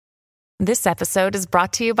This episode is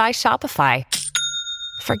brought to you by Shopify.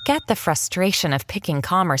 Forget the frustration of picking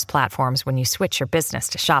commerce platforms when you switch your business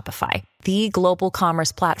to Shopify, the global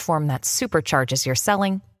commerce platform that supercharges your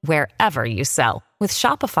selling wherever you sell. With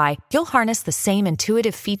Shopify, you'll harness the same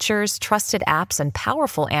intuitive features, trusted apps, and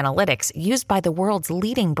powerful analytics used by the world's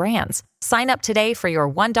leading brands. Sign up today for your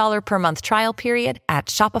 $1 per month trial period at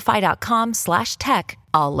shopify.com/tech,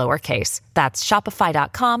 all lowercase. That's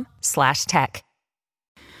shopify.com/tech.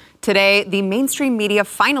 Today, the mainstream media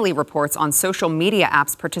finally reports on social media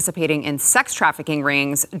apps participating in sex trafficking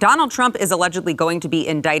rings. Donald Trump is allegedly going to be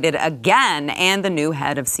indicted again, and the new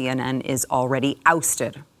head of CNN is already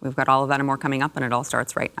ousted. We've got all of that and more coming up, and it all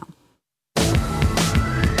starts right now.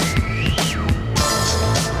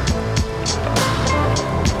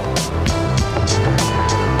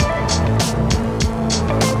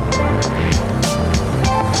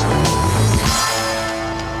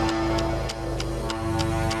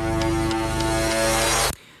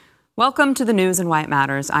 Welcome to the News and Why It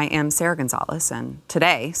Matters. I am Sarah Gonzalez, and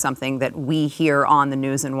today, something that we here on the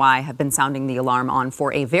News and Why have been sounding the alarm on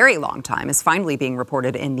for a very long time is finally being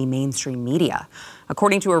reported in the mainstream media.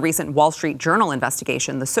 According to a recent Wall Street Journal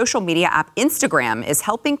investigation, the social media app Instagram is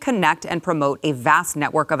helping connect and promote a vast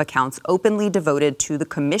network of accounts openly devoted to the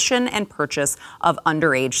commission and purchase of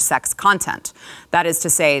underage sex content. That is to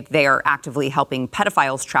say, they are actively helping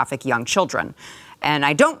pedophiles traffic young children. And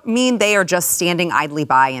I don't mean they are just standing idly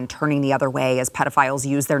by and turning the other way as pedophiles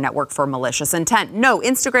use their network for malicious intent. No,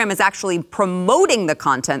 Instagram is actually promoting the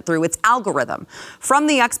content through its algorithm. From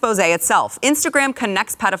the expose itself, Instagram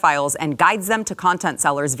connects pedophiles and guides them to content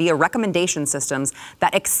sellers via recommendation systems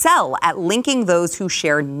that excel at linking those who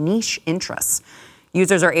share niche interests.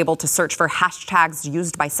 Users are able to search for hashtags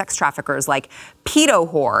used by sex traffickers like pedo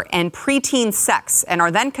whore and preteen sex and are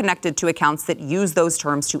then connected to accounts that use those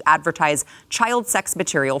terms to advertise child sex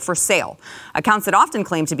material for sale. Accounts that often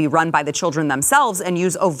claim to be run by the children themselves and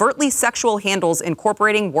use overtly sexual handles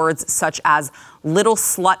incorporating words such as little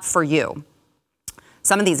slut for you.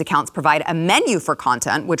 Some of these accounts provide a menu for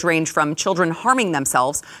content, which range from children harming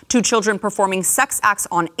themselves to children performing sex acts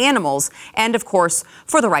on animals. And of course,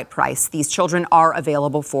 for the right price, these children are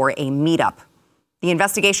available for a meetup. The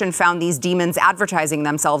investigation found these demons advertising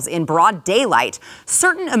themselves in broad daylight.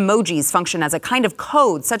 Certain emojis function as a kind of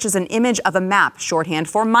code, such as an image of a map, shorthand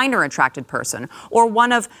for minor attracted person, or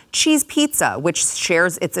one of cheese pizza, which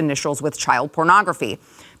shares its initials with child pornography.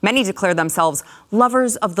 Many declare themselves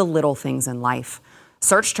lovers of the little things in life.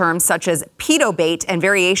 Search terms such as pedobait and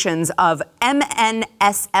variations of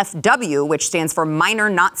MNSFW, which stands for minor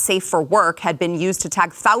not safe for work, had been used to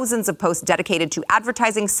tag thousands of posts dedicated to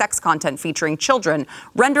advertising sex content featuring children,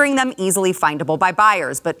 rendering them easily findable by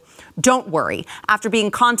buyers. But don't worry. After being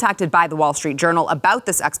contacted by the Wall Street Journal about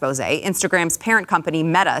this expose, Instagram's parent company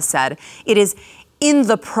Meta said it is in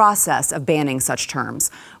the process of banning such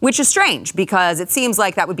terms, which is strange because it seems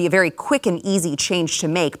like that would be a very quick and easy change to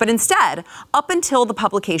make. But instead, up until the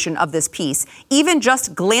publication of this piece, even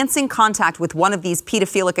just glancing contact with one of these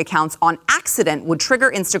pedophilic accounts on accident would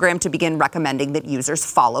trigger Instagram to begin recommending that users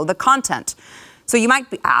follow the content. So you might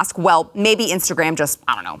ask, well, maybe Instagram just,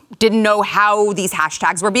 didn't know how these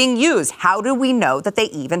hashtags were being used. How do we know that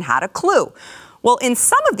they even had a clue? Well, in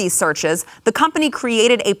some of these searches, the company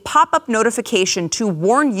created a pop-up notification to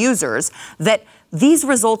warn users that these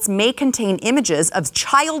results may contain images of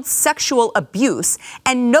child sexual abuse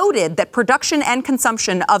and noted that production and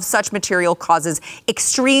consumption of such material causes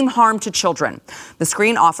extreme harm to children. The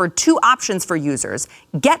screen offered two options for users: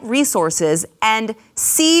 get resources and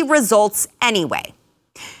see results anyway.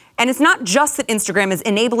 And it's not just that Instagram is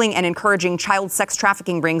enabling and encouraging child sex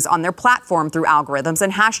trafficking rings on their platform through algorithms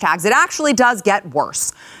and hashtags. It actually does get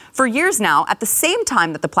worse. For years now, at the same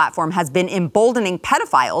time that the platform has been emboldening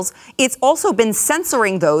pedophiles, it's also been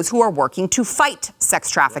censoring those who are working to fight sex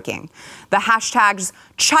trafficking. The hashtags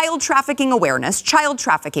child trafficking awareness, child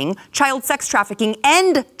trafficking, child sex trafficking,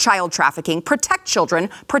 end child trafficking, protect children,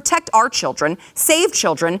 protect our children, save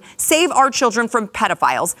our children from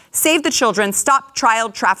pedophiles, save the children, stop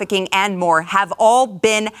child trafficking, and more have all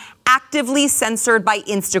been actively censored by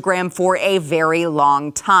Instagram for a very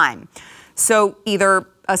long time. So either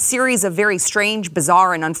a series of very strange,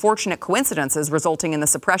 bizarre, and unfortunate coincidences resulting in the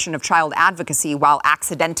suppression of child advocacy while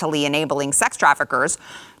accidentally enabling sex traffickers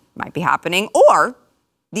might be happening, or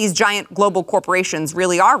these giant global corporations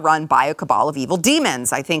really are run by a cabal of evil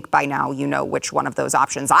demons. I think by now you know which one of those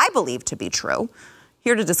options I believe to be true.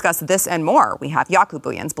 Here to discuss this and more, we have Jaco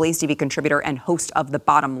Booyens, Blaze TV contributor and host of The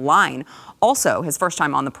Bottom Line. Also, his first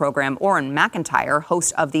time on the program, Oren McIntyre,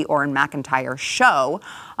 host of The Oren McIntyre Show.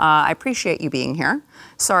 I appreciate you being here.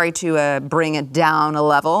 Sorry to bring it down a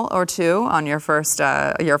level or two on your first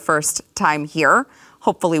time here.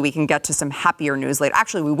 Hopefully we can get to some happier news later.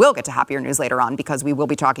 Actually, we will get to happier news later on because we will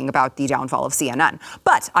be talking about the downfall of CNN.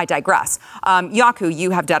 But I digress. Jaco, you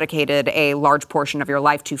have dedicated a large portion of your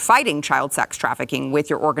life to fighting child sex trafficking with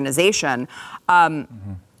your organization.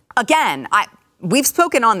 Again, we've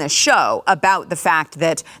spoken on this show about the fact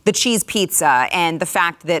that the cheese pizza and the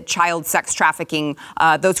fact that child sex trafficking,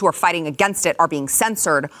 those who are fighting against it, are being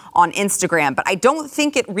censored on Instagram. But I don't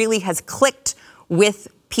think it really has clicked with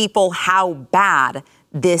people how bad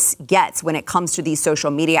this gets when it comes to these social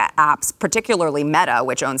media apps, particularly Meta,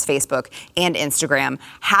 which owns Facebook and Instagram,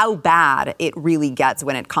 how bad it really gets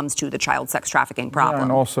when it comes to the child sex trafficking problem. Yeah,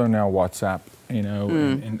 and also now WhatsApp,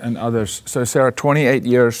 and others. So Sarah, 28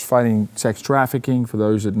 years fighting sex trafficking. For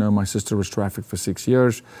those that know, my sister was trafficked for 6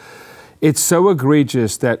 years. It's so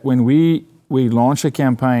egregious that when we launch a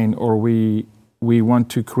campaign or we want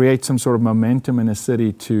to create some sort of momentum in a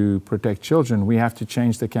city to protect children, we have to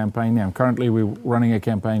change the campaign name. Currently, we're running a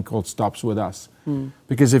campaign called Stops With Us.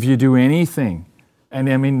 Because if you do anything, and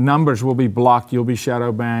I mean, numbers will be blocked, you'll be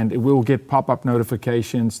shadow banned, it will get pop-up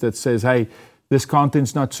notifications that says, hey, this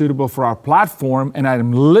content's not suitable for our platform. And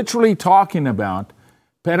I'm literally talking about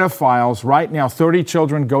pedophiles right now, 30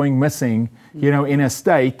 children going missing, in a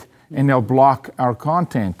state, and they'll block our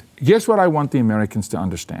content. Here's what I want the Americans to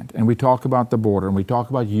understand. And we talk about the border, and we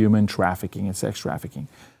talk about human trafficking and sex trafficking.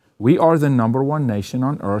 We are the #1 nation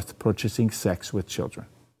on earth purchasing sex with children.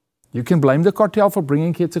 You can blame the cartel for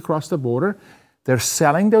bringing kids across the border. They're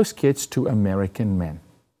selling those kids to American men.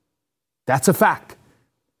 That's a fact.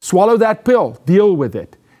 Swallow that pill. Deal with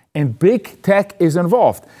it. And big tech is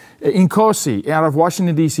involved. Nkosi, out of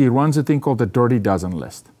Washington, D.C., runs a thing called the Dirty Dozen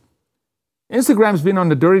list. Instagram's been on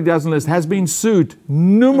the Dirty Dozen list, has been sued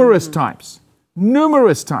numerous times.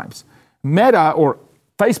 Meta, or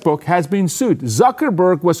Facebook, has been sued.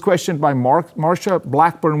 Zuckerberg was questioned by Marsha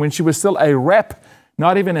Blackburn when she was still a rep,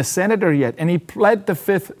 not even a senator yet, and he pled the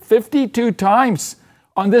fifth 52 times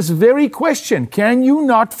on this very question. Can you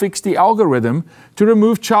not fix the algorithm to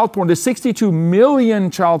remove child porn? There's 62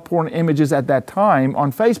 million child porn images at that time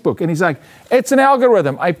on Facebook. And he's like, it's an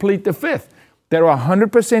algorithm. I plead the fifth. They're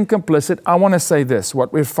 100% complicit. I want to say this,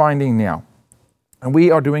 what we're finding now, and we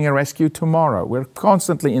are doing a rescue tomorrow. We're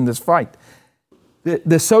constantly in this fight.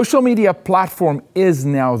 The social media platform is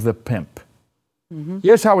now the pimp.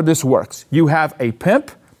 Here's how this works. You have a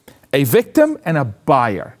pimp, a victim, and a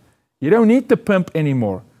buyer. You don't need the pimp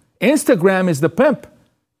anymore. Instagram is the pimp.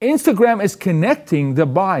 Instagram is connecting the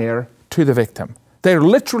buyer to the victim. They're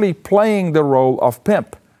literally playing the role of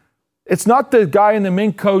pimp. It's not the guy in the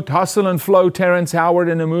mink coat, hustle and flow, Terrence Howard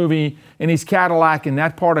in the movie, in his Cadillac in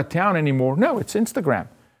that part of town anymore. No, it's Instagram.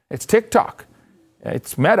 It's TikTok.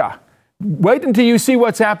 It's Meta. Wait until you see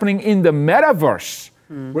what's happening in the metaverse,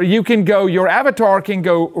 where you can go, your avatar can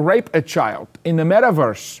go rape a child in the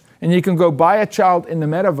metaverse, and you can go buy a child in the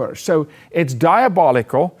metaverse. So it's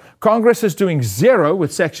diabolical. Congress is doing zero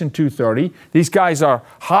with Section 230. These guys are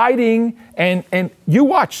hiding, and you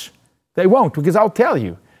watch. They won't, because I'll tell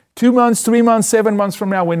you. 2 months, 3 months, 7 months from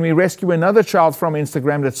now, when we rescue another child from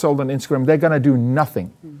Instagram that's sold on Instagram, they're going to do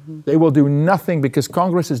nothing. They will do nothing because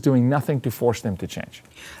Congress is doing nothing to force them to change.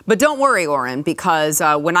 But don't worry, Oren, because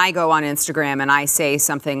when I go on Instagram and I say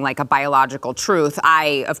something like a biological truth,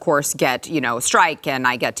 I, of course, get, strike, and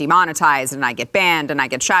I get demonetized, and I get banned, and I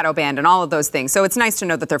get shadow banned, and all of those things. So it's nice to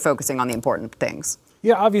know that they're focusing on the important things.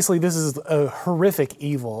 Yeah, obviously this is a horrific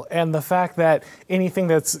evil, and the fact that anything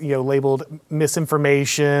that's labeled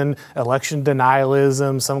misinformation, election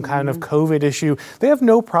denialism, some kind of COVID issue, they have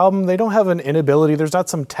no problem. They don't have an inability. There's not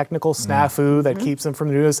some technical snafu that keeps them from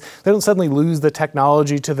doing this. They don't suddenly lose the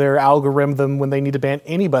technology to their algorithm when they need to ban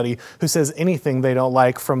anybody who says anything they don't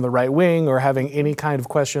like from the right wing or having any kind of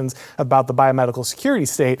questions about the biomedical security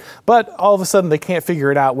state. But all of a sudden they can't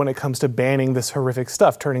figure it out when it comes to banning this horrific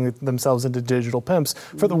stuff, turning themselves into digital pimps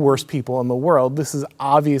for the worst people in the world. This is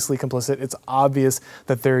obviously complicit. It's obvious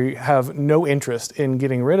that they have no interest in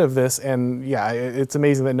getting rid of this. And yeah, it's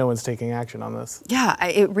amazing that no one's taking action on this. Yeah,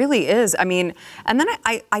 it really is. I mean, and then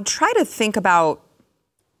I try to think about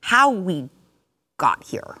how we got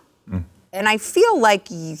here. And I feel like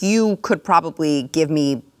you could probably give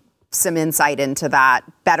me some insight into that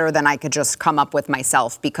better than I could just come up with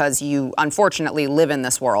myself, because you unfortunately live in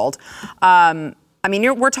this world. I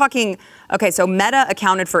mean, we're talking, okay, so Meta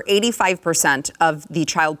accounted for 85% of the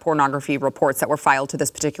child pornography reports that were filed to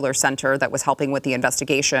this particular center that was helping with the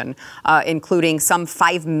investigation, including some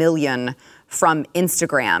 5 million from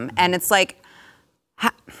Instagram. And it's like,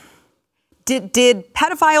 did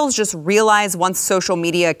pedophiles just realize once social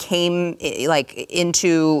media came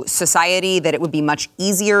into society that it would be much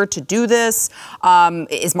easier to do this?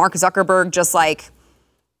 Is Mark Zuckerberg just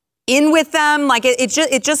in with them?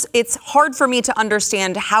 It's hard for me to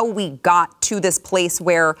understand how we got to this place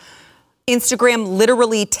where Instagram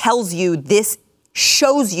literally tells you this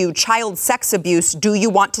shows you child sex abuse. Do you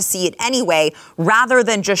want to see it anyway? Rather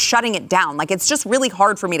than just shutting it down. It's just really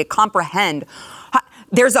hard for me to comprehend.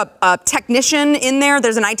 There's a technician in there.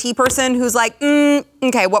 There's an IT person who's like,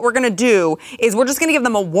 okay, what we're going to do is we're just going to give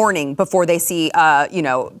them a warning before they see,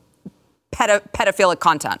 pedophilic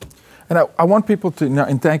content. And I want people to know,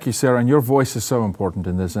 and thank you, Sarah, and your voice is so important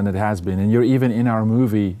in this, and it has been. And you're even in our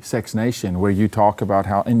movie, Sex Nation, where you talk about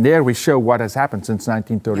how, and there we show what has happened since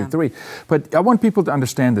 1933. Yeah. But I want people to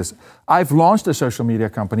understand this. I've launched a social media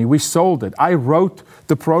company. We sold it. I wrote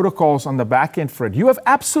the protocols on the back end for it. You have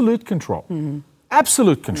absolute control. Mm-hmm.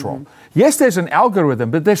 Absolute control. Mm-hmm. Yes, there's an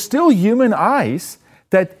algorithm, but there's still human eyes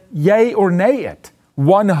that yay or nay it.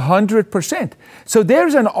 100%. So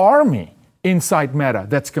there's an army inside Meta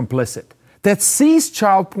that's complicit, that sees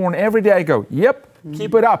child porn every day. Go, yep,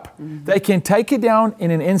 keep it up. Mm-hmm. They can take it down in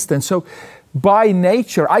an instant. So by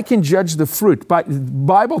nature, I can judge the fruit. The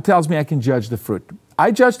Bible tells me I can judge the fruit. I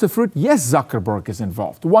judge the fruit. Yes, Zuckerberg is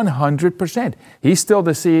involved, 100%. He's still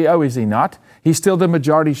the CEO, is he not? He's still the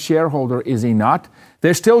majority shareholder, is he not?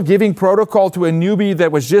 They're still giving protocol to a newbie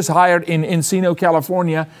that was just hired in Encino,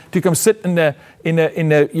 California, to come sit in the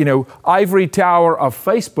ivory tower of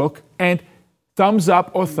Facebook and thumbs up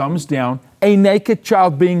or thumbs down a naked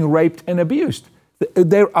child being raped and abused.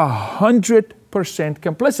 They're 100%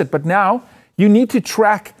 complicit. But now you need to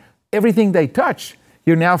track everything they touch.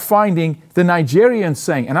 You're now finding the Nigerians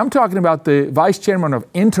saying, and I'm talking about the vice chairman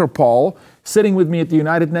of Interpol sitting with me at the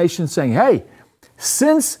United Nations saying, hey,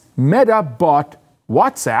 since Meta bought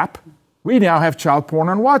WhatsApp, we now have child porn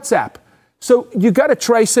on WhatsApp. So you got to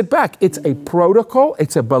trace it back. It's a protocol.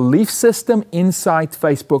 It's a belief system inside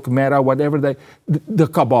Facebook, Meta, whatever the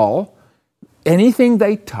cabal. Anything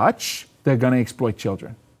they touch, they're going to exploit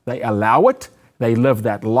children. They allow it. They live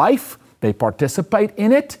that life. They participate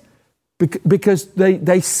in it because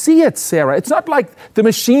they see it, Sarah. It's not like the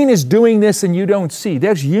machine is doing this and you don't see.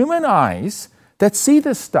 There's human eyes that see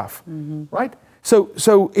this stuff, right?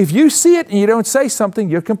 So if you see it and you don't say something,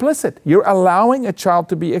 you're complicit. You're allowing a child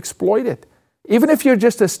to be exploited. Even if you're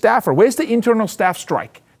just a staffer, where's the internal staff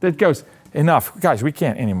strike that goes, enough, guys, we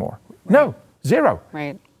can't anymore? Right. No, zero.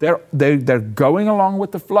 Right. They're going along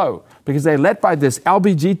with the flow because they're led by this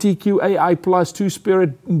LGBTQAI plus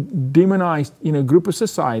two-spirit demonized group of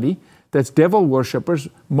society that's devil worshippers,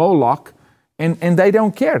 Moloch, and they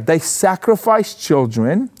don't care. They sacrifice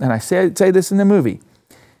children, and I say this in the movie.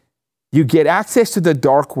 You get access to the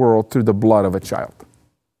dark world through the blood of a child.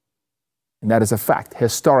 And that is a fact,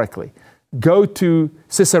 historically. Go to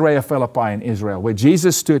Caesarea Philippi in Israel, where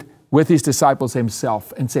Jesus stood with his disciples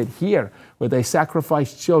himself and said, here, where they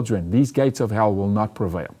sacrifice children, these gates of hell will not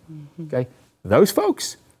prevail. Mm-hmm. Okay? Those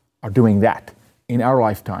folks are doing that in our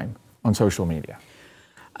lifetime on social media.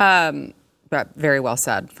 Very well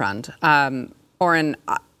said, friend. Oren,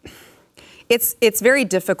 it's very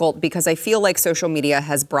difficult because I feel like social media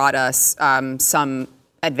has brought us some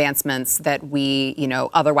advancements that we,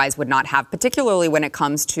 otherwise would not have, particularly when it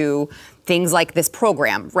comes to things like this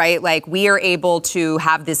program, right? Like we are able to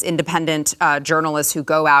have this independent journalists who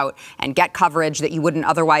go out and get coverage that you wouldn't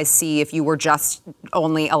otherwise see if you were just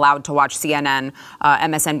only allowed to watch CNN,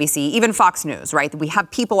 MSNBC, even Fox News, right? We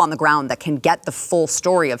have people on the ground that can get the full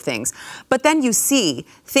story of things. But then you see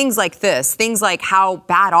things like this, things like how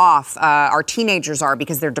bad off our teenagers are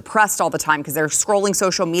because they're depressed all the time because they're scrolling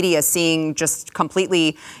social media, seeing just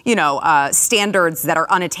completely, standards that are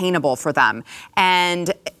unattainable for them.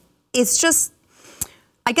 And it's just,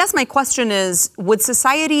 I guess my question is, would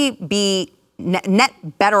society be net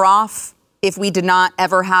better off if we did not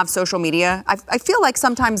ever have social media? I feel like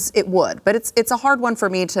sometimes it would, but it's a hard one for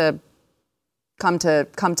me to come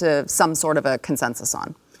to some sort of a consensus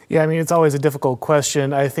on. Yeah, I mean, it's always a difficult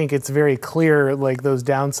question. I think it's very clear, like, those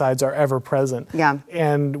downsides are ever present. Yeah.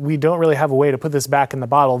 And we don't really have a way to put this back in the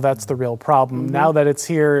bottle. That's the real problem. Mm-hmm. Now that it's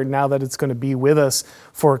here, now that it's going to be with us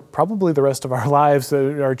for probably the rest of our lives,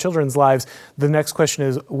 our children's lives, the next question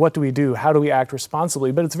is, what do we do? How do we act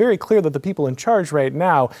responsibly? But it's very clear that the people in charge right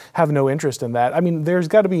now have no interest in that. I mean, there's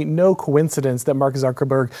got to be no coincidence that Mark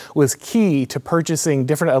Zuckerberg was key to purchasing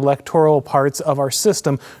different electoral parts of our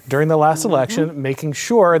system during the last election, making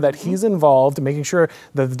sure that he's involved, making sure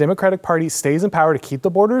that the Democratic Party stays in power to keep the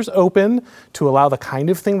borders open, to allow the kind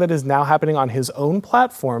of thing that is now happening on his own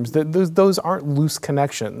platforms. Those aren't loose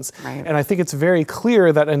connections. Right. And I think it's very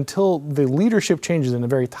clear that until the leadership changes in a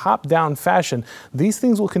very top-down fashion, these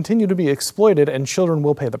things will continue to be exploited and children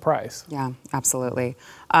will pay the price. Yeah, absolutely.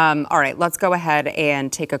 All right, let's go ahead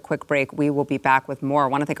and take a quick break. We will be back with more. I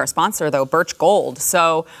want to thank our sponsor, though, Birch Gold.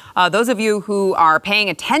 So those of you who are paying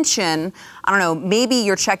attention, I don't know, maybe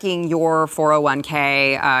you're checking your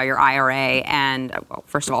 401k, your IRA, and well,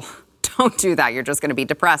 first of all, don't do that. You're just going to be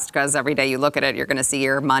depressed because every day you look at it, you're going to see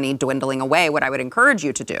your money dwindling away. What I would encourage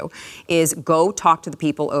you to do is go talk to the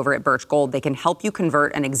people over at Birch Gold. They can help you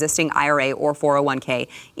convert an existing IRA or 401k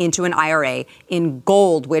into an IRA in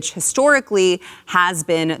gold, which historically has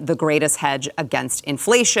been the greatest hedge against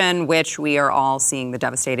inflation, which we are all seeing the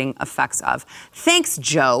devastating effects of. Thanks,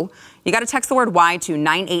 Joe. You got to text the word Y to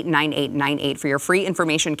 989898 for your free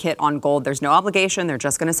information kit on gold. There's no obligation. They're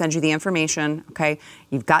just going to send you the information, okay?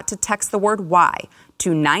 You've got to text the word Y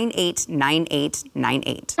to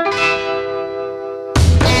 989898.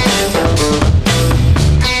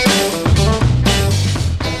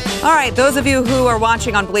 All right, those of you who are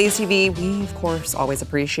watching on Blaze TV, we, of course, always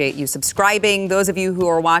appreciate you subscribing. Those of you who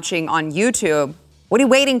are watching on YouTube, what are you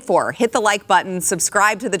waiting for? Hit the like button,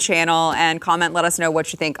 subscribe to the channel, and comment. Let us know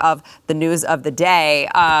what you think of the news of the day.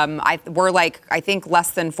 We're like, I think,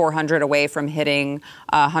 less than 400 away from hitting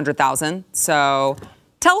 100,000. So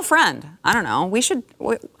tell a friend. I don't know.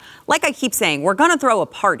 Like I keep saying, we're going to throw a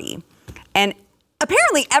party. And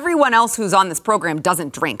apparently everyone else who's on this program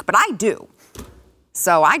doesn't drink, but I do.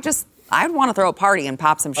 So I'd want to throw a party and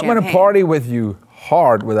pop some champagne. I'm going to party with you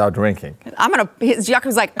hard without drinking.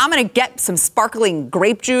 Yucker's like, I'm going to get some sparkling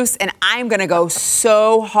grape juice and I'm going to go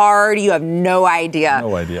so hard. You have no idea.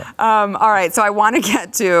 No idea. All right. So I want to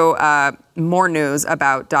get to more news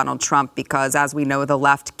about Donald Trump because, as we know, the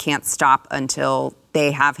left can't stop until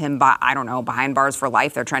they have him, behind bars for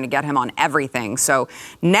life. They're trying to get him on everything. So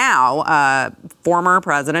now former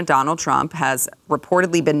President Donald Trump has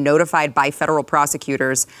reportedly been notified by federal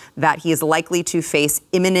prosecutors that he is likely to face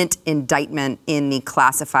imminent indictment in the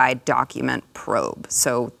classified document probe.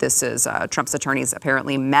 So this is Trump's attorneys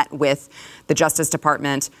apparently met with the Justice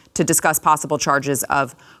Department to discuss possible charges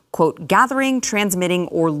of, quote, gathering, transmitting,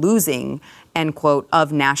 or losing, end quote,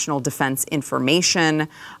 of national defense information.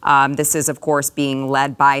 This is, of course, being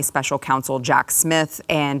led by special counsel Jack Smith,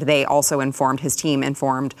 and they also informed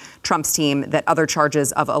Trump's team that other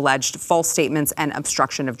charges of alleged false statements and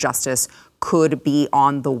obstruction of justice could be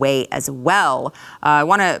on the way as well. I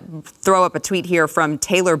want to throw up a tweet here from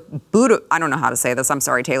Taylor I don't know how to say this. I'm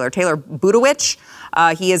sorry, Taylor. Taylor Budowich.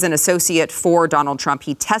 He is an associate for Donald Trump.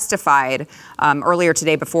 He testified earlier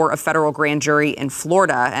today before a federal grand jury in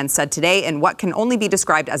Florida and said today, in what can only be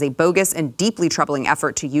described as a bogus and deeply troubling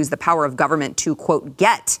effort to use the power of government to, quote,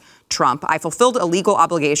 get Trump, I fulfilled a legal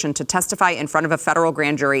obligation to testify in front of a federal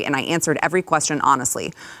grand jury, and I answered every question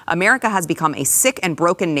honestly. America has become a sick and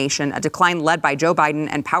broken nation, a decline led by Joe Biden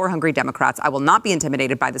and power-hungry Democrats. I will not be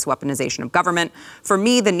intimidated by this weaponization of government. For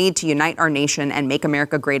me, the need to unite our nation and make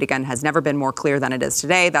America great again has never been more clear than it is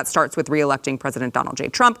today. That starts with re-electing President Donald J.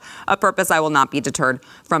 Trump, a purpose I will not be deterred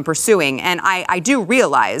from pursuing. And I do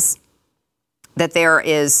realize that there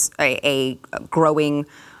is a growing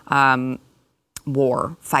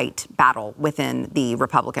battle within the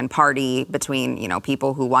Republican Party between,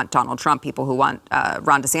 people who want Donald Trump, people who want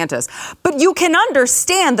Ron DeSantis. But you can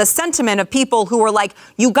understand the sentiment of people who are like,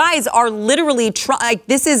 you guys are literally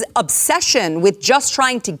this is obsession with just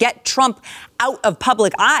trying to get Trump out of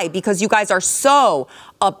public eye because you guys are so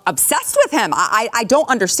obsessed with him. I don't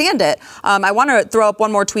understand it. I want to throw up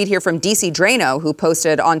one more tweet here from DC Drano, who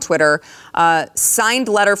posted on Twitter, signed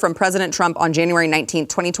letter from President Trump on January 19th,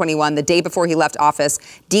 2021, the day before he left office,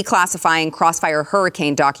 declassifying Crossfire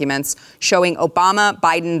hurricane documents showing Obama,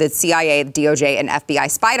 Biden, the CIA, the DOJ, and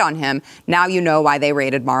FBI spied on him. Now you know why they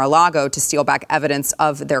raided Mar-a-Lago to steal back evidence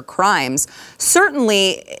of their crimes.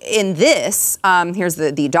 Certainly in this, here's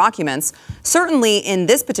the documents, certainly in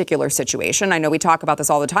this particular situation, I know we talk about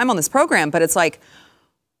this all the time on this program, but it's like,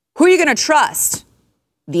 who are you going to trust?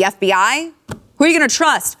 The FBI? Who Who are you going to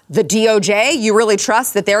trust? The DOJ? You really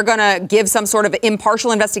trust that they're going to give some sort of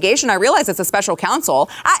impartial investigation? I realize it's a special counsel.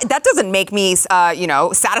 That doesn't make me,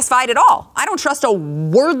 satisfied at all. I don't trust a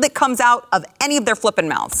word that comes out of any of their flippin'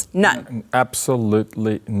 mouths. None.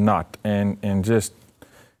 Absolutely not. And just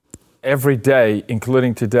every day,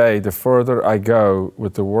 including today, the further I go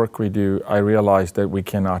with the work we do, I realize that we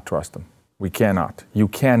cannot trust them. We cannot. You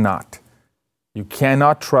cannot. You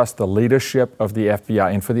cannot trust the leadership of the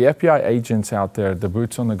FBI. And for the FBI agents out there, the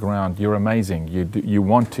boots on the ground, you're amazing. You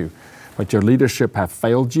want to. But your leadership have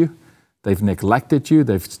failed you. They've neglected you.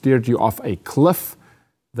 They've steered you off a cliff.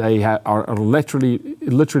 They are literally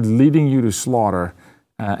leading you to slaughter.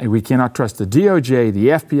 We cannot trust the DOJ, the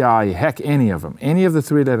FBI, heck, any of them. Any of the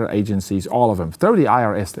three-letter agencies, all of them. Throw the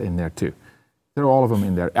IRS in there too. Throw all of them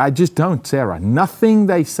in there. I just don't, Sarah. Nothing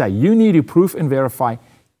they say. You need to proof and verify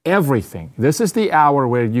everything. This is the hour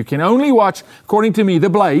where you can only watch, according to me, The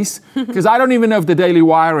Blaze, because I don't even know if the Daily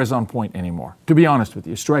Wire is on point anymore, to be honest with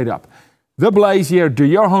you, straight up. The Blaze here, do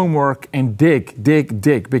your homework and dig,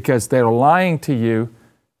 because they're lying to you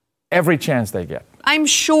every chance they get. I'm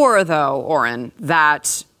sure, though, Oren,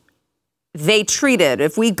 that they treated,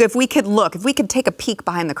 if we could take a peek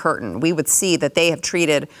behind the curtain, we would see that they have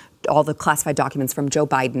treated all the classified documents from Joe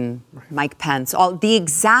Biden, Mike Pence, all the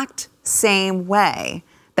exact same way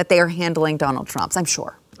that they are handling Donald Trump's, I'm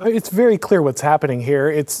sure. It's very clear what's happening here.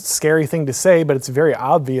 It's a scary thing to say, but it's very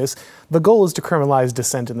obvious. The goal is to criminalize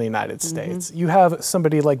dissent in the United States. You have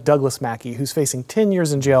somebody like Douglas Mackey, who's facing 10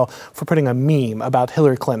 years in jail for putting a meme about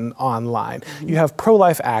Hillary Clinton online. You have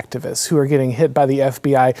pro-life activists who are getting hit by the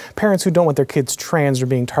FBI, parents who don't want their kids trans are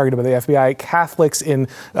being targeted by the FBI, Catholics in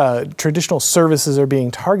traditional services are being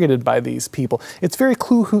targeted by these people. It's very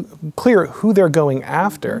clear who they're going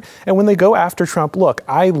after. And when they go after Trump, look,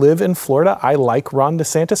 I live in Florida. I like Ron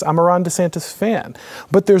DeSantis. I'm a Ron DeSantis fan.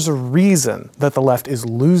 But there's a reason that the left is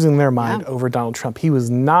losing their mind over Donald Trump. He was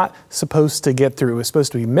not supposed to get through. It was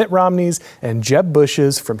supposed to be Mitt Romney's and Jeb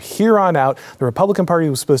Bush's. From here on out, the Republican Party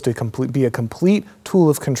was supposed to be a complete tool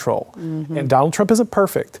of control. And Donald Trump isn't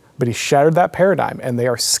perfect, but he shattered that paradigm, and they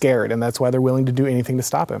are scared, and that's why they're willing to do anything to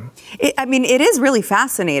stop him. It is really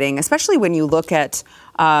fascinating, especially when you look at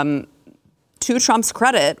to Trump's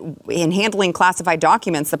credit, in handling classified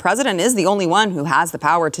documents, the president is the only one who has the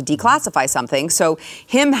power to declassify something. So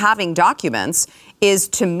him having documents is,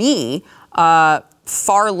 to me,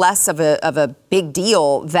 far less of a big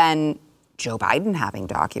deal than Joe Biden having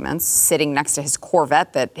documents, sitting next to his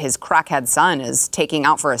Corvette that his crackhead son is taking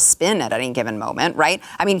out for a spin at any given moment, right?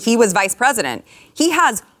 I mean, he was vice president. He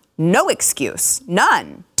has no excuse,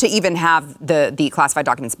 none, to even have the classified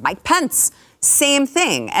documents. Mike Pence, same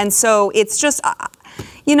thing. And so it's just,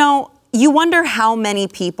 you wonder how many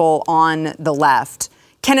people on the left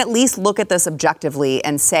can at least look at this objectively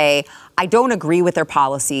and say, I don't agree with their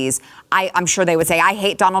policies. I'm sure they would say, I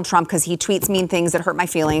hate Donald Trump because he tweets mean things that hurt my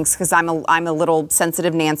feelings because I'm a little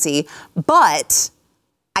sensitive Nancy. But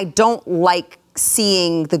I don't like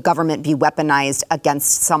seeing the government be weaponized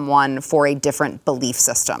against someone for a different belief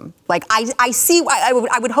system. Like, I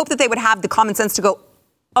would hope that they would have the common sense to go,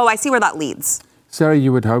 oh, I see where that leads. Sarah,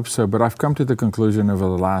 you would hope so, but I've come to the conclusion over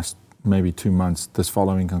the last maybe 2 months, this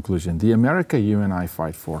following conclusion. The America you and I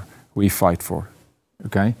fight for, we fight for,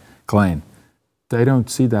 okay? Glenn, they don't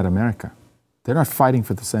see that America. They're not fighting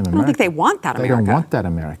for the same America. I don't think they want that America. They don't want that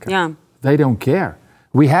America. Yeah. They don't care.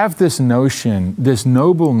 We have this notion, this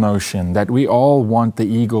noble notion that we all want the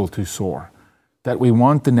eagle to soar, that we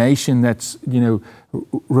want the nation that's,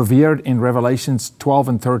 revered in Revelations 12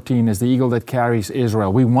 and 13 as the eagle that carries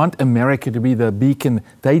Israel. We want America to be the beacon.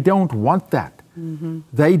 They don't want that.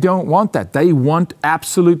 They don't want that. They want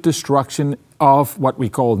absolute destruction of what we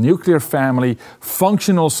call nuclear family,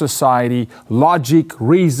 functional society, logic,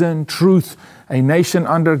 reason, truth, a nation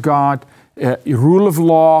under God, rule of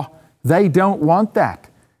law. They don't want that.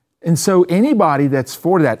 And so anybody that's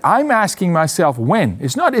for that, I'm asking myself when.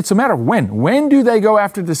 It's a matter of when. When do they go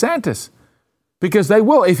after DeSantis? Because they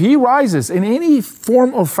will. If he rises in any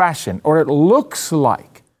form or fashion, or it looks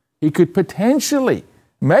like he could potentially,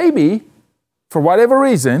 maybe, for whatever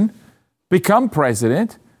reason, become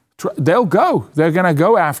president, they'll go. They're going to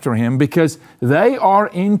go after him because they are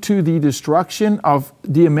into the destruction of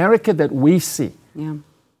the America that we see. Yeah.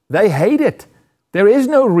 They hate it. There is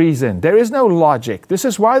no reason. There is no logic. This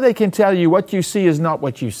is why they can tell you what you see is not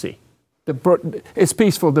what you see. It's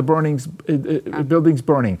peaceful, the building's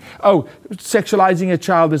burning. Oh, sexualizing a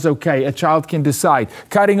child is okay. A child can decide.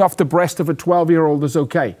 Cutting off the breast of a 12-year-old is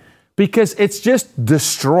okay. Because it's just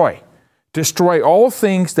destroy. Destroy all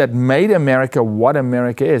things that made America what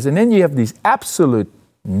America is. And then you have these absolute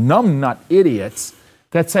numbnut idiots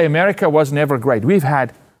that say America was never great. We've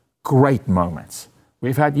had great moments.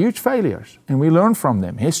 We've had huge failures, and we learn from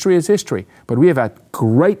them. History is history. But we have had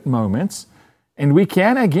great moments, and we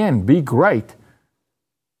can, again, be great.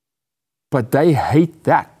 But they hate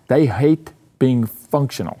that. They hate being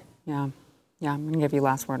functional. Yeah. Yeah, I'm going to give you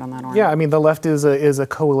last word on that, Oren. Yeah, I mean, the left is a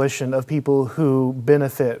coalition of people who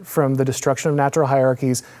benefit from the destruction of natural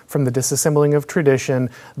hierarchies, from the disassembling of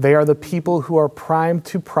tradition. They are the people who are primed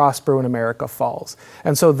to prosper when America falls.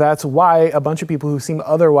 And so that's why a bunch of people who seem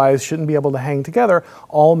otherwise shouldn't be able to hang together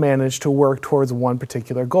all manage to work towards one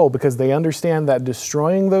particular goal, because they understand that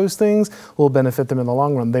destroying those things will benefit them in the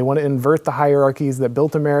long run. They want to invert the hierarchies that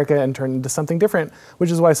built America and turn it into something different,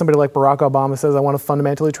 which is why somebody like Barack Obama says, I want to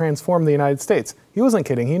fundamentally transform the United States. He wasn't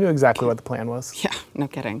kidding. He knew exactly what the plan was. Yeah, no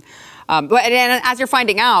kidding. And as you're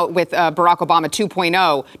finding out with Barack Obama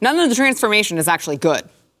 2.0, none of the transformation is actually good.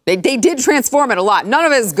 They did transform it a lot. None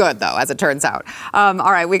of it is good, though, as it turns out. All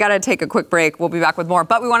right, we got to take a quick break. We'll be back with more.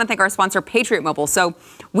 But we want to thank our sponsor, Patriot Mobile. So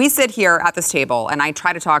we sit here at this table, and I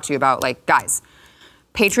try to talk to you about, guys,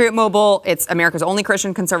 Patriot Mobile, it's America's only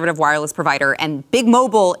Christian conservative wireless provider, and Big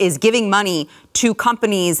Mobile is giving money to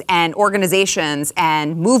companies and organizations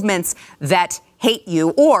and movements that hate you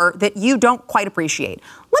or that you don't quite appreciate.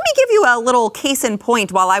 Let me give you a little case in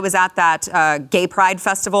point. While I was at that gay pride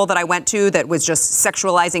festival that I went to that was just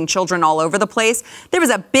sexualizing children all over the place, there was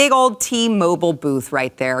a big old T-Mobile booth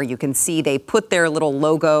right there. You can see they put their little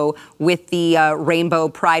logo with the rainbow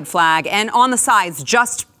pride flag, and on the sides,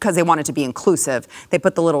 just because they wanted to be inclusive, they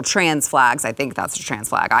put the little trans flags. I think that's a trans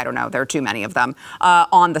flag. I don't know. There are too many of them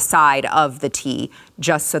on the side of the T,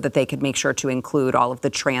 just so that they could make sure to include all of the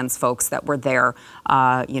trans folks that were there,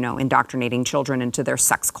 indoctrinating children into their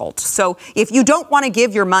sex cult. So if you don't want to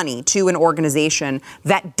give your money to an organization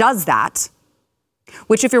that does that,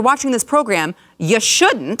 which if you're watching this program, you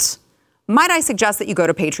shouldn't, might I suggest that you go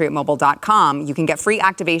to patriotmobile.com. You can get free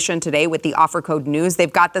activation today with the offer code NEWS.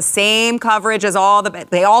 They've got the same coverage as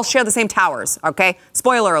they all share the same towers, okay?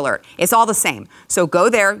 Spoiler alert, it's all the same. So go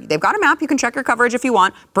there. They've got a map. You can check your coverage if you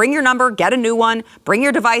want. Bring your number, get a new one. Bring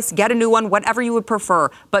your device, get a new one, whatever you would prefer.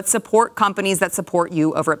 But support companies that support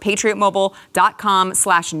you over at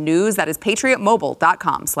patriotmobile.com/news. That is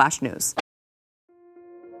patriotmobile.com/news.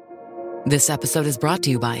 This episode is brought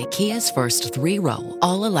to you by Kia's first 3-row,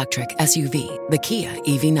 all-electric SUV, the Kia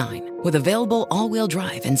EV9, with available all-wheel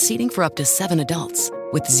drive and seating for up to 7 adults,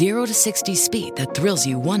 with 0 to 60 speed that thrills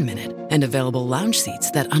you 1 minute and available lounge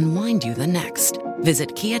seats that unwind you the next.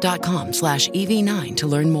 Visit kia.com/EV9 to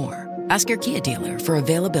learn more. Ask your Kia dealer for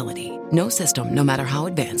availability. No system, no matter how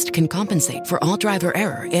advanced, can compensate for all driver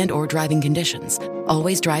error and or driving conditions.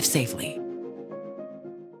 Always drive safely.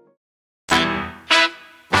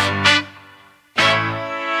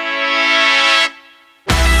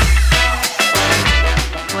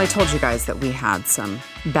 I told you guys that we had some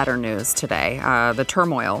better news today. The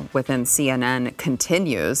turmoil within CNN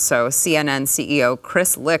continues. So CNN CEO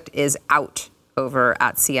Chris Licht is out over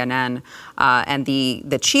at CNN. And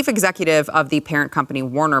the chief executive of the parent company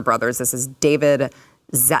Warner Brothers, this is David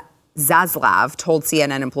Zaslav, told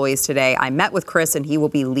CNN employees today, I met with Chris and he will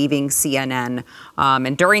be leaving CNN.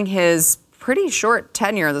 And during his pretty short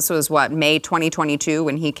tenure, this was May 2022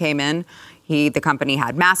 when he came in, the company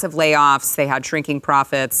had massive layoffs. They had shrinking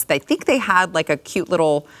profits. They think they had a cute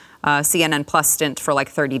little CNN Plus stint for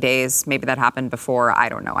 30 days. Maybe that happened before. I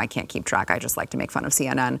don't know. I can't keep track. I just like to make fun of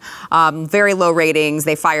CNN. Very low ratings.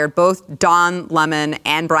 They fired both Don Lemon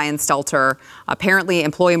and Brian Stelter. Apparently,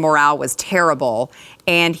 employee morale was terrible,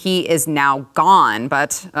 and he is now gone.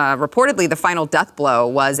 But reportedly, the final death blow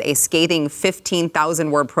was a scathing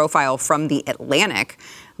 15,000-word profile from The Atlantic.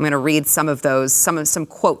 I'm going to read some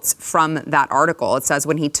quotes from that article. It says,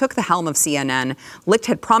 when he took the helm of CNN, Licht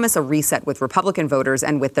had promised a reset with Republican voters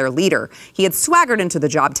and with their leader. He had swaggered into the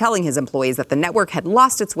job telling his employees that the network had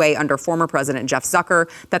lost its way under former President Jeff Zucker,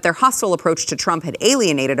 that their hostile approach to Trump had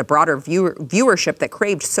alienated a broader viewership that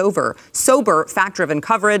craved sober, fact-driven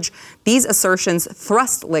coverage. These assertions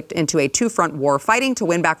thrust Licht into a two-front war, fighting to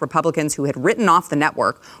win back Republicans who had written off the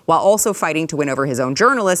network, while also fighting to win over his own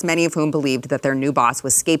journalists, many of whom believed that their new boss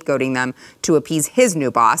was scapegoating them to appease his new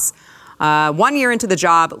boss. 1 year into the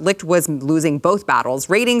job, Licht was losing both battles.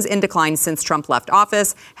 Ratings in decline since Trump left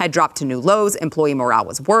office had dropped to new lows. Employee morale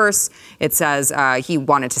was worse. It says he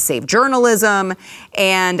wanted to save journalism.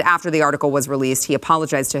 And after the article was released, he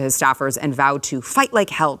apologized to his staffers and vowed to fight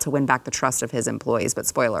like hell to win back the trust of his employees. But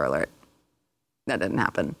spoiler alert, that didn't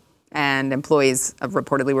happen. And employees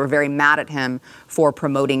reportedly were very mad at him for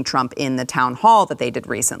promoting Trump in the town hall that they did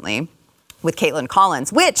recently with Caitlin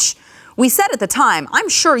Collins, which We said at the time, I'm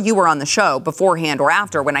sure you were on the show beforehand or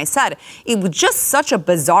after when I said it was just such a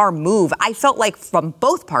bizarre move. I felt like from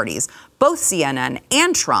both parties, both CNN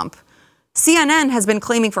and Trump, CNN has been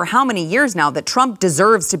claiming for how many years now that Trump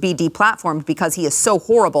deserves to be deplatformed because he is so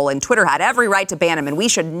horrible, and Twitter had every right to ban him, and we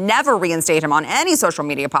should never reinstate him on any social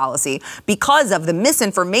media policy because of the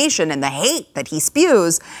misinformation and the hate that he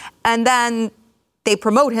spews. And then they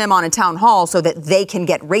promote him on a town hall so that they can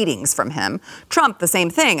get ratings from him. Trump, the same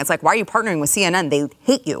thing. It's like, why are you partnering with CNN? They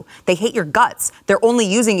hate you. They hate your guts. They're only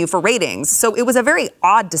using you for ratings. So it was a very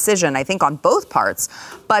odd decision, I think, on both parts.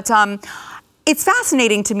 But it's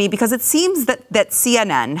fascinating to me because it seems that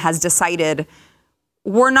CNN has decided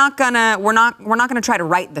we're not gonna try to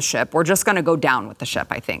right the ship. We're just gonna go down with the ship,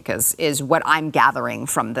 I think, is what I'm gathering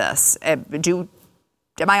from this. Am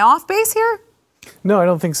I off base here? No, I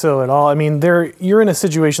don't think so at all. I mean, you're in a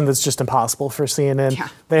situation that's just impossible for CNN. Yeah.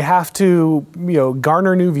 They have to,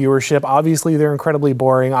 garner new viewership. Obviously, they're incredibly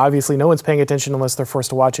boring. Obviously, no one's paying attention unless they're forced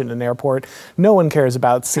to watch it in an airport. No one cares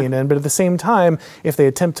about CNN. But at the same time, if they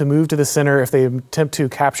attempt to move to the center, if they attempt to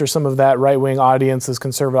capture some of that right-wing audience, this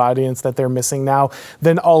conservative audience that they're missing now,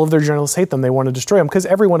 then all of their journalists hate them. They want to destroy them because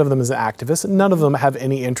every one of them is an activist. None of them have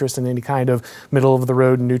any interest in any kind of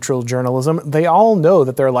middle-of-the-road neutral journalism. They all know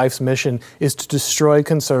that their life's mission is to destroy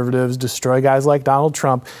conservatives, destroy guys like Donald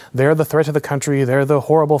Trump. They're the threat to the country. They're the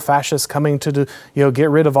horrible fascists coming to get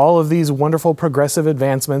rid of all of these wonderful progressive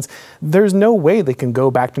advancements. There's no way they can go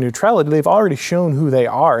back to neutrality. They've already shown who they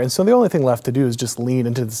are. And so the only thing left to do is just lean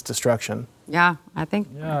into this destruction. Yeah, I think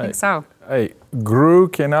so. Hey, Gru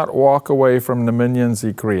cannot walk away from the minions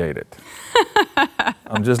he created.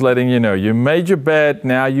 I'm just letting you know. You made your bed,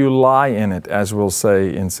 now you lie in it, as we'll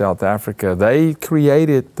say in South Africa. They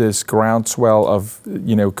created this groundswell of,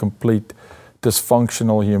 complete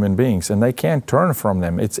dysfunctional human beings, and they can't turn from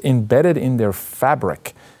them. It's embedded in their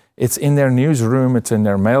fabric. It's in their newsroom, it's in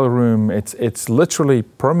their mailroom, it's literally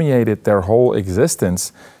permeated their whole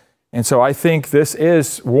existence. And so I think this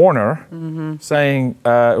is Warner saying,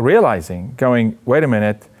 realizing, going, wait a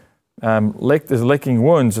minute, Licht is licking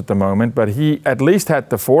wounds at the moment, but he at least had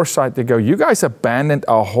the foresight to go, you guys abandoned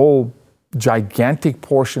a whole gigantic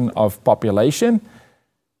portion of population,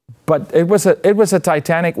 but it was a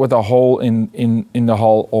Titanic with a hole in the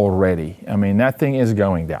hull already. I mean, that thing is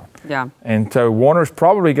going down. Yeah. And so Warner's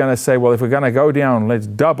probably going to say, well, if we're going to go down, let's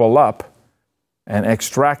double up and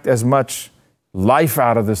extract as much life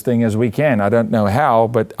out of this thing as we can. I don't know how,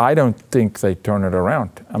 but I don't think they turn it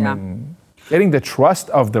around. I mean, getting the trust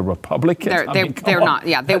of the Republicans. They're not.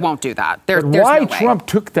 Yeah, they won't do that. But why Trump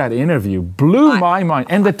took that interview blew my mind,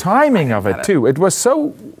 and the timing of it too. It was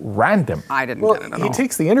so random. I didn't get it at all. He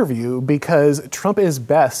takes the interview because Trump is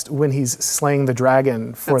best when he's slaying the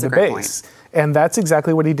dragon for the base. And that's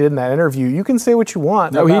exactly what he did in that interview. You can say what you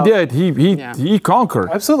want. No, he did. He conquered.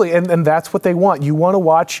 Absolutely, and that's what they want. You want to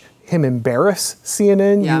watch him embarrass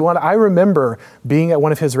CNN. Yeah. I remember being at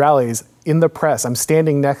one of his rallies in the press. I'm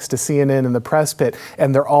standing next to CNN in the press pit,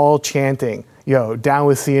 and they're all chanting, down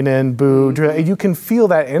with CNN, boo. You can feel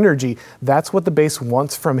that energy. That's what the base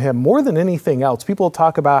wants from him more than anything else. People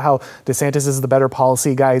talk about how DeSantis is the better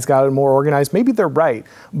policy guy. He's got it more organized. Maybe they're right,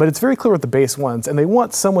 but it's very clear what the base wants. And they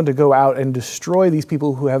want someone to go out and destroy these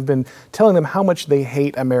people who have been telling them how much they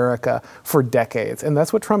hate America for decades. And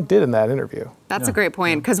that's what Trump did in that interview. That's a great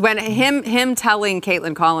point. Because when him telling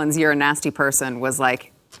Caitlin Collins, you're a nasty person, was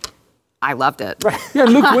like, I loved it. Right. Yeah,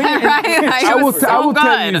 look, I will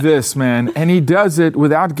tell you this, man, and he does it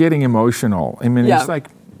without getting emotional. I mean, it's like,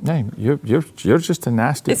 hey, you're just a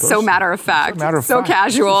nasty person. It's so matter of fact. So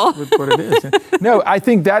casual. This is what it is. No, I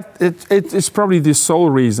think that it's probably the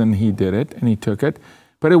sole reason he did it, and he took it.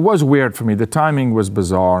 But it was weird for me. The timing was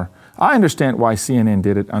bizarre. I understand why CNN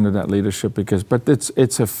did it under that leadership, but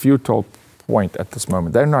it's a futile point at this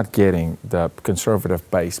moment. They're not getting the conservative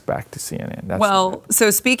base back to CNN.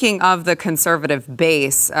 So speaking of the conservative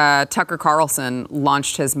base, Tucker Carlson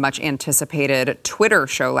launched his much anticipated Twitter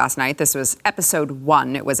show last night. This was episode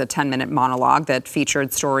 1. It was a 10-minute monologue that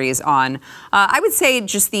featured stories on, I would say,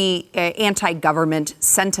 just the anti-government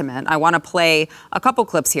sentiment. I want to play a couple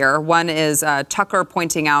clips here. One is Tucker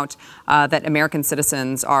pointing out that American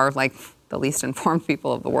citizens are like the least informed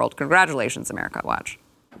people of the world. Congratulations, America. Watch.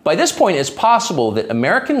 By this point, it's possible that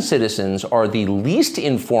American citizens are the least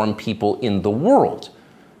informed people in the world.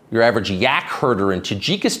 Your average yak herder in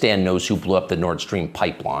Tajikistan knows who blew up the Nord Stream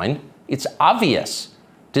pipeline. It's obvious.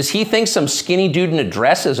 Does he think some skinny dude in a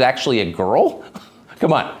dress is actually a girl?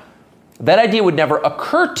 Come on. That idea would never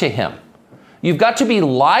occur to him. You've got to be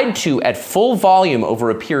lied to at full volume over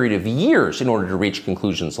a period of years in order to reach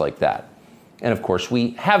conclusions like that. And of course,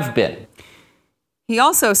 we have been. He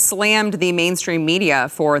also slammed the mainstream media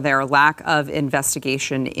for their lack of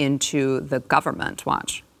investigation into the government.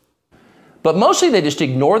 Watch. But mostly they just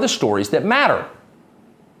ignore the stories that matter.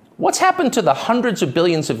 What's happened to the hundreds of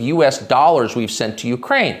billions of US dollars we've sent to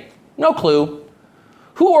Ukraine? No clue.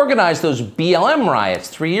 Who organized those BLM riots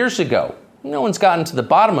 3 years ago? No one's gotten to the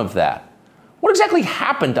bottom of that. What exactly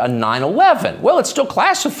happened on 9/11? Well, it's still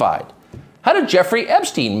classified. How did Jeffrey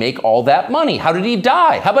Epstein make all that money? How did he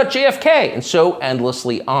die? How about JFK? And so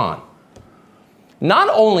endlessly on. Not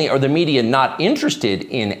only are the media not interested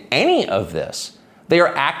in any of this, they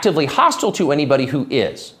are actively hostile to anybody who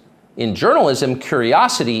is. In journalism,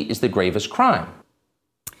 curiosity is the gravest crime.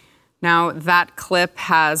 Now, that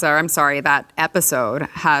that episode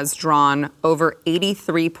has drawn over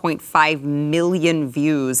 83.5 million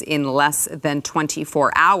views in less than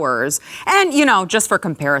 24 hours. And, just for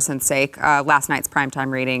comparison's sake, last night's primetime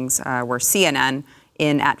ratings were CNN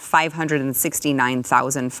in at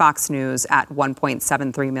 569,000, Fox News at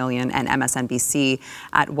 1.73 million, and MSNBC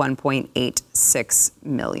at 1.86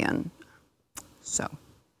 million. So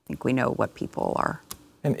I think we know what people are.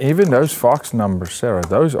 And even those Fox numbers, Sarah,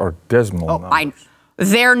 those are dismal numbers.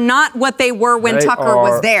 They're not what they were when Tucker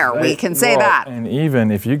was there. We can say that. And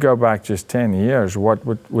even if you go back just 10 years, what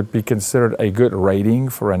would be considered a good rating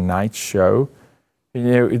for a night show?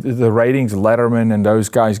 The ratings Letterman and those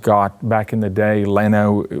guys got back in the day,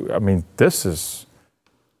 Leno, I mean, this is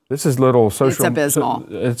little social. It's abysmal.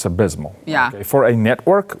 It's abysmal. Yeah. Okay. For a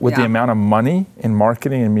network with the amount of money in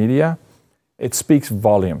marketing and media, it speaks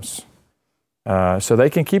volumes. So they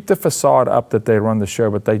can keep the facade up that they run the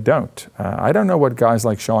show, but they don't. I don't know what guys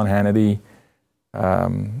like Sean Hannity,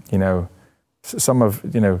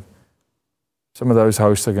 some of those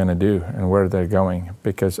hosts are going to do and where they're going,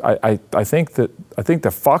 because I think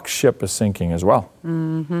the Fox ship is sinking as well.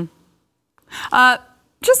 Mm-hmm.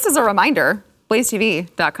 Just as a reminder,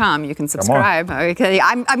 blazetv.com, you can subscribe. I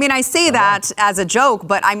say that as a joke,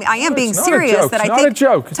 but I am being serious. That I think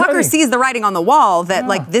Tucker sees the writing on the wall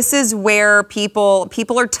that this is where people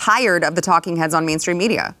are tired of the talking heads on mainstream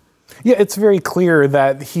media. Yeah, it's very clear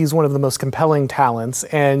that he's one of the most compelling talents,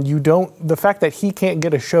 and the fact that he can't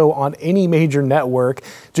get a show on any major network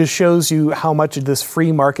just shows you how much of this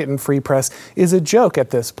free market and free press is a joke at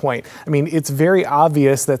this point. I mean, it's very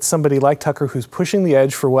obvious that somebody like Tucker, who's pushing the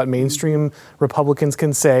edge for what mainstream Republicans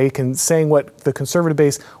saying what the conservative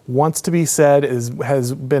base wants to be said,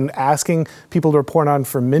 has been asking people to report on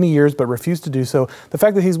for many years but refused to do so. The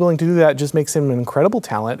fact that he's willing to do that just makes him an incredible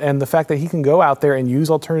talent, and the fact that he can go out there and use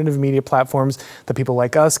alternative media platforms that people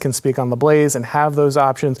like us can speak on the Blaze and have those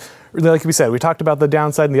options. Like we said, we talked about the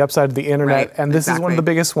downside and the upside of the internet, and this is one of the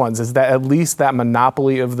biggest ones, is that at least that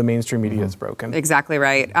monopoly of the mainstream media is broken. Exactly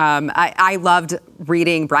right. I loved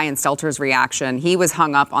reading Brian Stelter's reaction. He was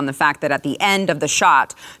hung up on the fact that at the end of the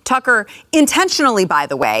shot, Tucker intentionally, by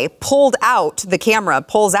the way, pulls out,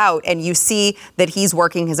 and you see that he's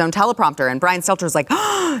working his own teleprompter. And Brian Stelter's like,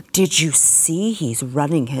 did you see he's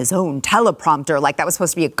running his own teleprompter? Like that was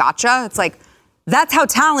supposed to be a gotcha. It's like, that's how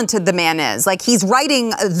talented the man is. Like he's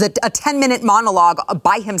writing a 10-minute monologue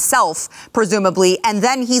by himself, presumably, and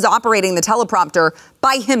then he's operating the teleprompter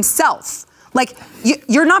by himself. Like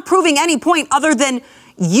you're not proving any point other than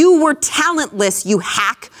you were talentless, you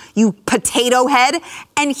hack, you potato head,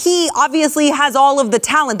 and he obviously has all of the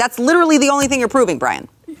talent. That's literally the only thing you're proving, Brian.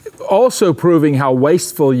 Also proving how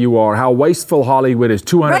wasteful you are, how wasteful Hollywood is.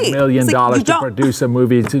 $200 million to produce a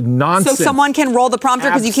movie. It's nonsense. So someone can roll the prompter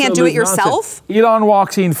because you can't do it yourself? Nonsense. Elon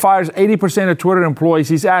walks in, fires 80% of Twitter employees.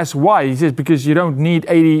 He's asked why. He says because you don't need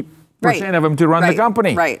 80% of them to run the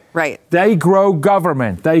company. Right. They grow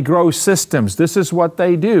government. They grow systems. This is what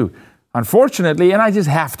they do. Unfortunately, and I just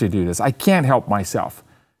have to do this, I can't help myself.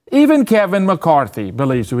 Even Kevin McCarthy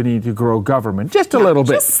believes we need to grow government just a little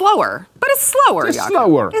bit. Just slower. But it's slower, Just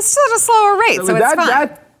slower. It's at a slower rate, so it's fine.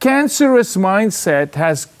 That cancerous mindset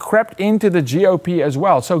has crept into the GOP as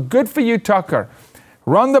well. So good for you, Tucker.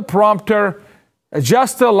 Run the prompter,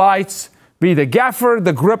 adjust the lights, be the gaffer,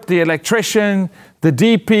 the grip, the electrician, the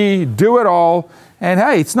DP, do it all. And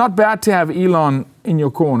hey, it's not bad to have Elon in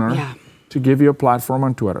your corner to give you a platform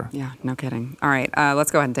on Twitter. Yeah, no kidding. All right,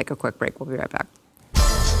 let's go ahead and take a quick break. We'll be right back.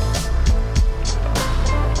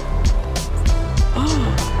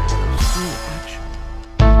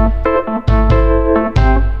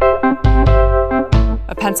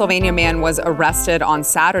 A Pennsylvania man was arrested on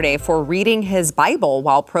Saturday for reading his Bible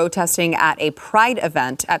while protesting at a Pride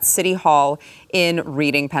event at City Hall in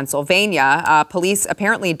Reading, Pennsylvania. Police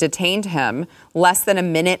apparently detained him less than a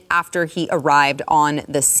minute after he arrived on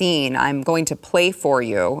the scene. I'm going to play for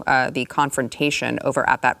you the confrontation over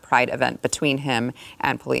at that Pride event between him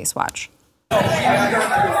and police. Watch. All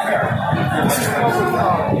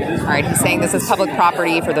right, he's saying this is public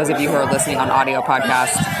property for those of you who are listening on audio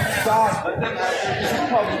podcast.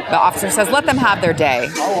 The officer says, let them have their day.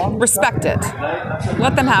 Respect it.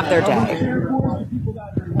 Let them have their day.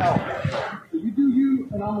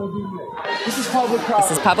 This is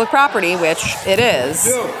public property, which it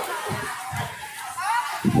is.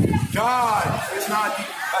 God, it's not.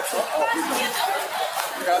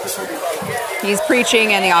 He's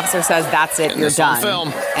preaching, and the officer says, that's it, you're done.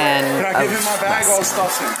 And can I give him my bag? All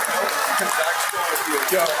stuff's in.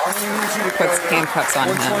 Puts handcuffs on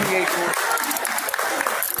him.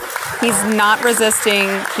 He's not resisting.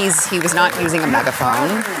 He was not using a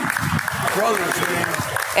megaphone.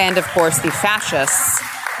 And of course, the fascists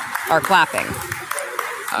are clapping.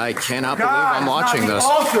 I cannot believe I'm watching this.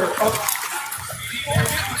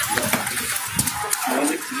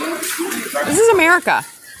 This is America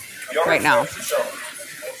right now.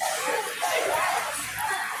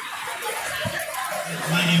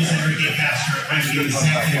 My name is Enrique Castro. I'm the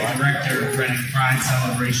executive director of Pride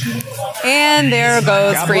Celebration. And there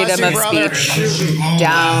goes freedom of speech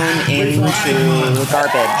down into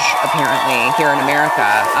garbage, apparently, here in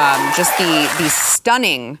America. Just the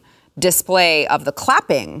stunning display of the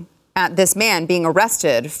clapping at this man being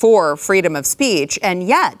arrested for freedom of speech, and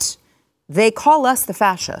yet they call us the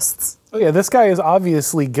fascists. Oh yeah, this guy is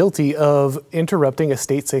obviously guilty of interrupting a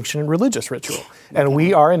state-sanctioned religious ritual. And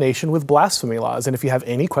we are a nation with blasphemy laws. And if you have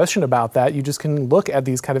any question about that, you just can look at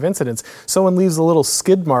these kind of incidents. Someone leaves a little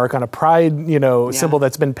skid mark on a pride, symbol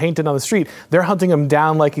that's been painted on the street. They're hunting him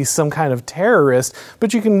down like he's some kind of terrorist.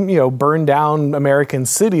 But you can, burn down American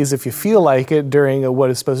cities if you feel like it during what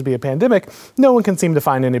is supposed to be a pandemic. No one can seem to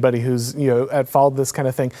find anybody who's, at fault of this kind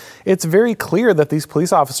of thing. It's very clear that these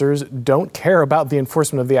police officers don't care about the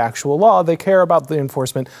enforcement of the actual law. They care about the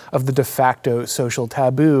enforcement of the de facto social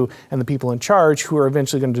taboo and the people in charge who are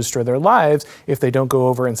eventually going to destroy their lives if they don't go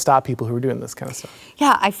over and stop people who are doing this kind of stuff.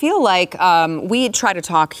 Yeah, I feel like we try to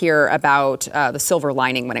talk here about the silver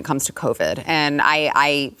lining when it comes to COVID. And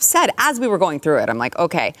I said as we were going through it, I'm like,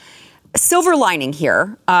 okay, silver lining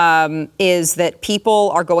here is that people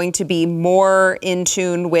are going to be more in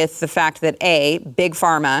tune with the fact that A, Big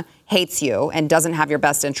Pharma hates you and doesn't have your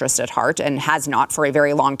best interest at heart and has not for a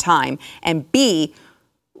very long time. And B,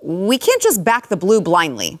 we can't just back the blue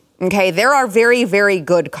blindly. Okay, there are very, very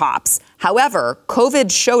good cops. However, COVID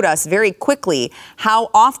showed us very quickly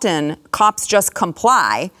how often cops just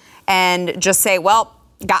comply and just say, well,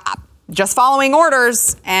 just following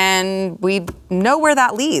orders, and we know where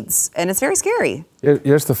that leads, and it's very scary.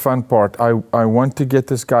 Here's the fun part. I want to get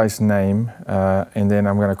this guy's name, and then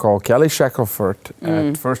I'm going to call Kelly Shackelford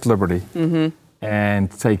at First Liberty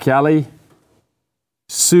and say, Kelly,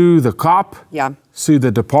 sue the cop, sue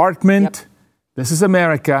the department. Yep. This is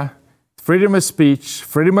America, freedom of speech,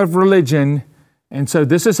 freedom of religion, and so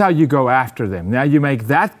this is how you go after them. Now you make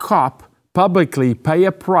that cop publicly pay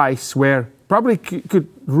a price where probably could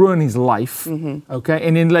ruin his life, okay?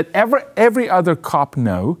 And then let every other cop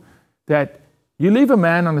know that you leave a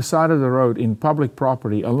man on the side of the road in public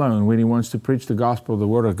property alone when he wants to preach the gospel, the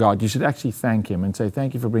word of God. You should actually thank him and say,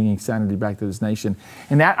 thank you for bringing sanity back to this nation.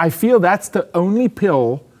 And that, I feel that's the only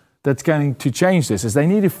pill that's going to change this, is they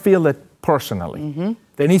need to feel it personally.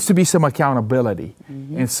 There needs to be some accountability.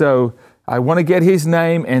 And so I want to get his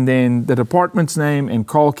name and then the department's name and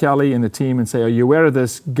call Kelly and the team and say, are you aware of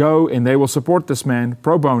this? Go, and they will support this man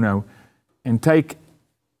pro bono and take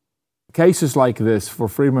cases like this for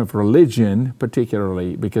freedom of religion,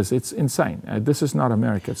 particularly, because it's insane. This is not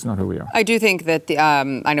America. It's not who we are. I do think that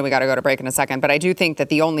I know we got to go to break in a second, but I do think that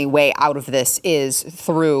the only way out of this is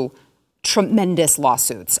through tremendous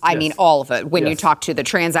lawsuits. I mean, all of it. When you talk to the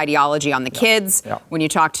trans ideology on the kids, when you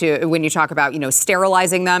talk about,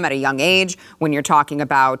 sterilizing them at a young age, when you're talking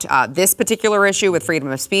about this particular issue with freedom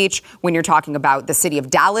of speech, when you're talking about the city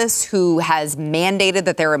of Dallas, who has mandated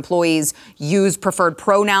that their employees use preferred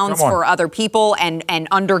pronouns for other people and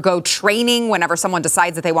undergo training whenever someone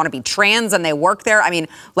decides that they want to be trans and they work there. I mean,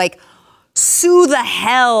 sue the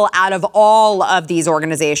hell out of all of these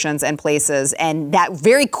organizations and places, and that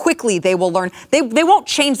very quickly they will learn. They won't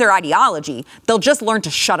change their ideology. They'll just learn to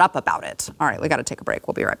shut up about it. All right, we got to take a break.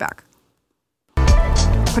 We'll be right back.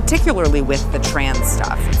 Particularly with the trans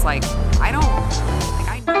stuff. It's like,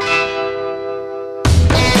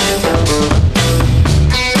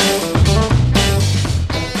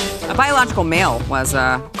 A biological male was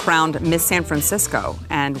crowned Miss San Francisco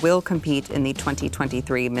and will compete in the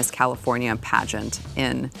 2023 Miss California pageant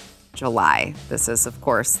in July. This is, of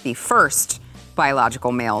course, the first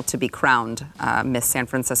biological male to be crowned Miss San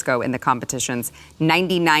Francisco in the competition's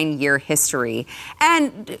 99-year history.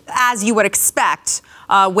 And as you would expect,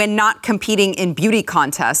 when not competing in beauty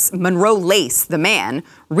contests, Monroe Lace, the man,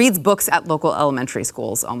 reads books at local elementary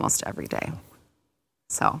schools almost every day.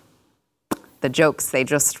 So the jokes, they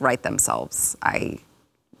just write themselves.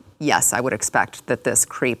 Yes, I would expect that this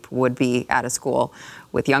creep would be at a school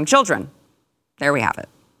with young children. There we have it.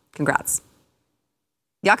 Congrats.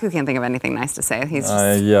 Yaku can't think of anything nice to say. He's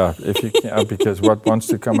just... yeah, if you can, because what wants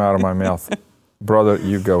to come out of my mouth? Brother,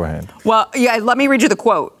 you go ahead. Well, yeah, let me read you the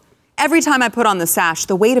quote. Every time I put on the sash,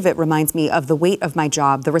 the weight of it reminds me of the weight of my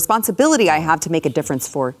job, the responsibility I have to make a difference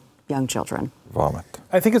for young children. Vomit.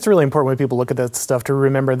 I think it's really important when people look at that stuff to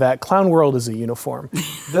remember that clown world is a uniform.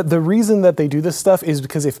 The reason that they do this stuff is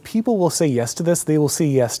because if people will say yes to this, they will say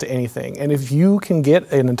yes to anything. And if you can get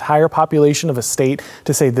an entire population of a state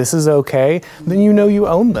to say this is okay, then you know you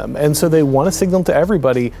own them. And so they want to signal to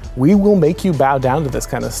everybody, we will make you bow down to this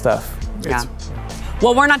kind of stuff. Yeah.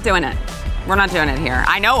 Well, we're not doing it. We're not doing it here.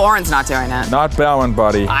 I know Oren's not doing it. Not bowing,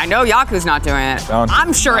 buddy. I know Yaku's not doing it.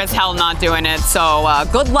 I'm sure as hell not doing it. So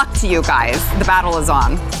good luck to you guys. The battle is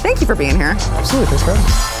on. Thank you for being here. Absolutely. Thanks for having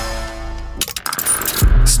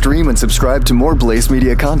me. Stream and subscribe to more Blaze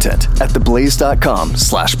Media content at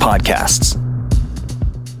theblaze.com/podcasts.